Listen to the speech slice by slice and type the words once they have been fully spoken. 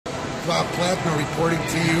Bob Plachno reporting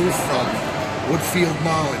to you from Woodfield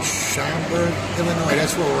Mall in Schaumburg, Illinois.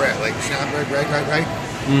 That's where we're at, like Schaumburg, right?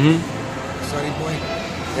 Mm-hmm. Sonny boy.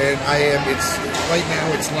 And right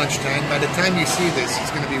now it's lunchtime. By the time you see this, it's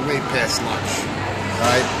going to be way past lunch.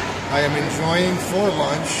 Alright? I am enjoying for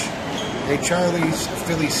lunch a Charley's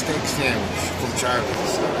Philly steak sandwich from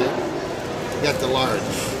Charley's. Okay? Got the large.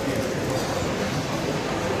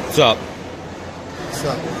 What's up? What's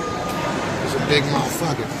up? It's a big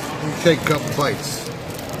motherfucker. Let me take a couple bites.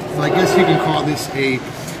 So I guess you can call this a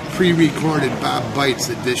pre-recorded Bob Bites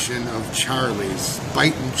edition of Charley's.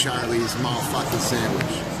 Biting Charley's motherfucking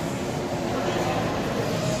sandwich.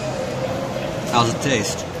 How's it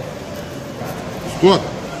taste? It's good.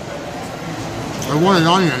 I wanted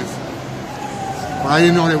onions, but I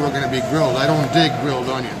didn't know they were going to be grilled. I don't dig grilled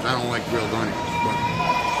onions. I don't like grilled onions. But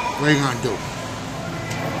what are you going to do?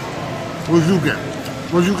 What did you get?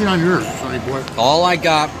 What did you get on yours, Sonny boy? All I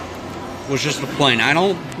got was just the plain. I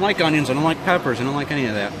don't like onions. I don't like peppers. I don't like any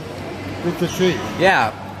of that. Good to see.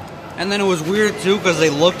 Yeah. And then it was weird, too, because they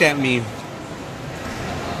looked at me.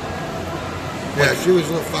 Yeah, she was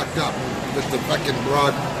a little fucked up with the fucking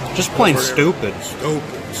broad. Just plain stupid.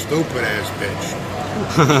 Stupid ass bitch.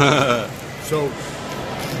 So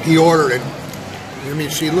he ordered it. I mean,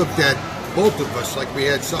 she looked at both of us like we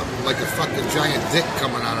had something like a fucking giant dick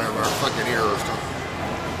coming out of our fucking ear or something.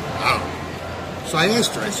 I don't know. So I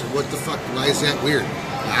asked her, I said, what the fuck, why is that weird?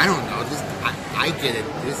 I don't know, I get it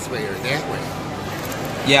this way or that way.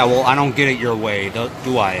 Yeah, well, I don't get it your way,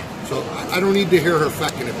 do I? So I don't need to hear her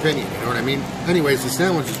fucking opinion, you know what I mean? Anyways, the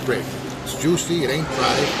sandwich is great. It's juicy, it ain't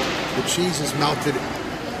dry. The cheese is melted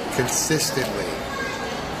consistently.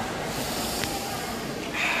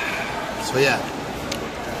 So yeah.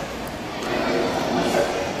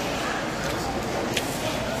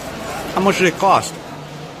 How much did it cost?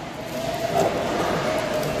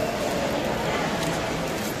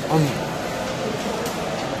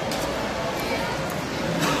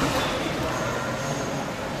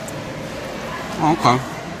 Okay.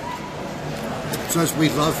 It says we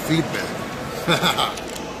love feedback.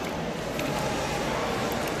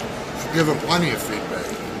 Should give her plenty of feedback.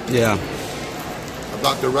 Yeah.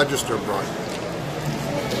 About the register broad.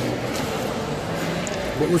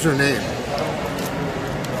 What was her name?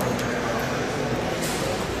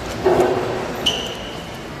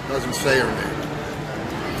 Doesn't say her name.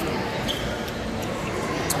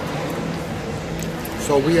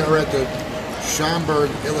 So we are at the Schaumburg,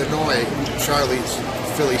 Illinois, Charley's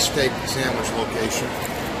Philly steak sandwich location.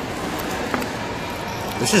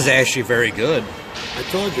 This is actually very good. I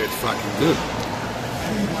told you it's fucking good.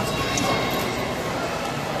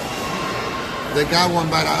 They got one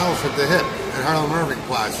by the house at the hip at Harlem Irving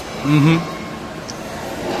Plaza. Mm-hmm.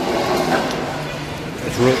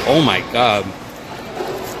 It's real. Oh my god.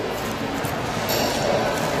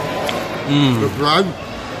 The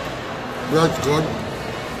bread's good.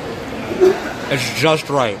 It's just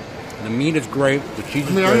right. The meat is great. The cheese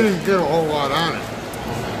is great. I didn't get a whole lot on it.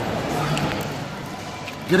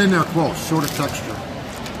 Get in there close. Show the texture.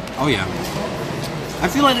 Oh yeah. I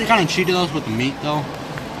feel like they kind of cheated us with the meat though.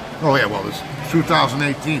 Oh yeah, well, it's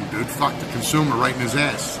 2018, dude. Fuck the consumer right in his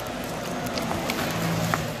ass.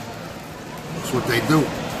 That's what they do.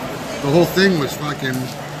 The whole thing was fucking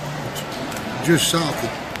just south of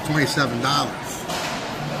 $27.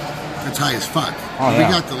 That's high as fuck. Oh, we yeah.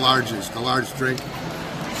 got the large drink.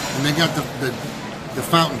 And they got the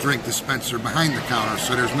fountain drink dispenser behind the counter,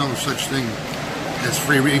 so there's no such thing as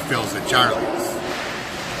free refills at Charley's.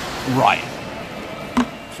 Right.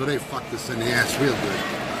 So they fucked us in the ass real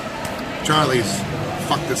good. Charley's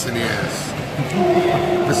fucked us in the ass.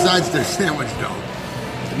 Besides their sandwich dough.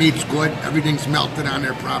 The meat's good, everything's melted on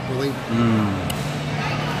there properly.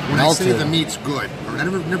 When Melted. I say the meat's good, or I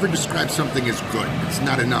never describe something as good. It's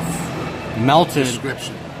not enough Melted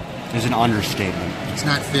description. is an understatement. It's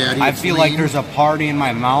not fatty. I it's feel lean. like there's a party in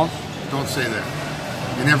my mouth. Don't say that.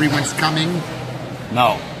 And everyone's coming.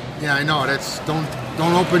 No. Yeah, I know.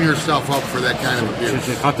 Don't open yourself up for that kind of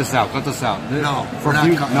abuse. Cut this out. Cut this out. No, For we're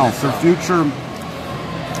not cutting no, this for out.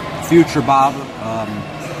 future Bob.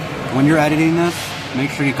 When you're editing this, make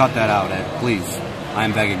sure you cut that out, Ed. Please. I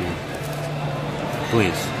am begging you.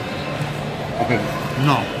 Please. Okay.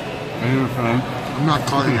 No, Okay. I'm not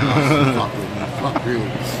cutting it off. Fuck you.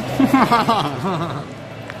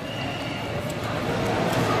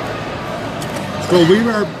 So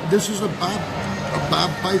this is a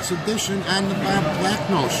Bob Bites edition on the Bob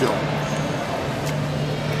Plachno show.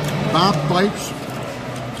 Bob Bites,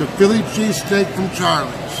 the Philly cheesesteak from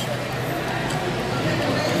Charley's.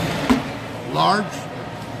 Large.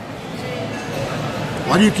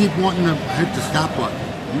 Why do you keep wanting to hit the stop button?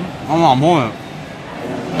 Hold on, hold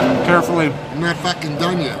it. Carefully. I'm not fucking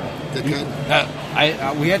done yet,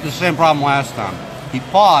 dickhead. We had the same problem last time. He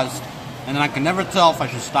paused, and then I can never tell if I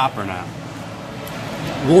should stop or not.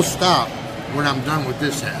 We'll stop when I'm done with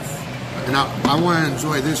this half. And I want to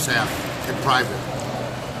enjoy this half in private.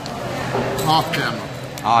 Off camera.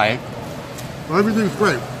 Alright. Well, everything's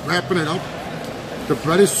great. Wrapping it up. The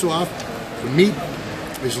bread is soft. The meat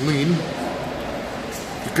is lean.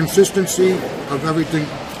 The consistency of everything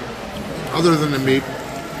other than the meat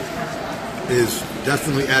is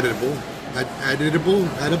definitely edible.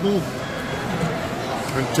 Edible.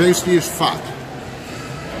 And tasty as fuck.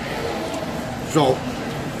 So,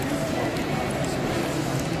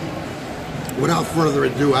 without further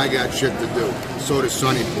ado, I got shit to do. So does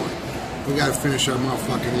Sunny Boy. We gotta finish our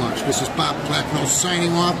motherfucking lunch. This is Bob Plachno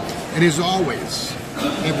signing off, and as always,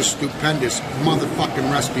 have a stupendous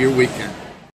motherfucking rest of your weekend.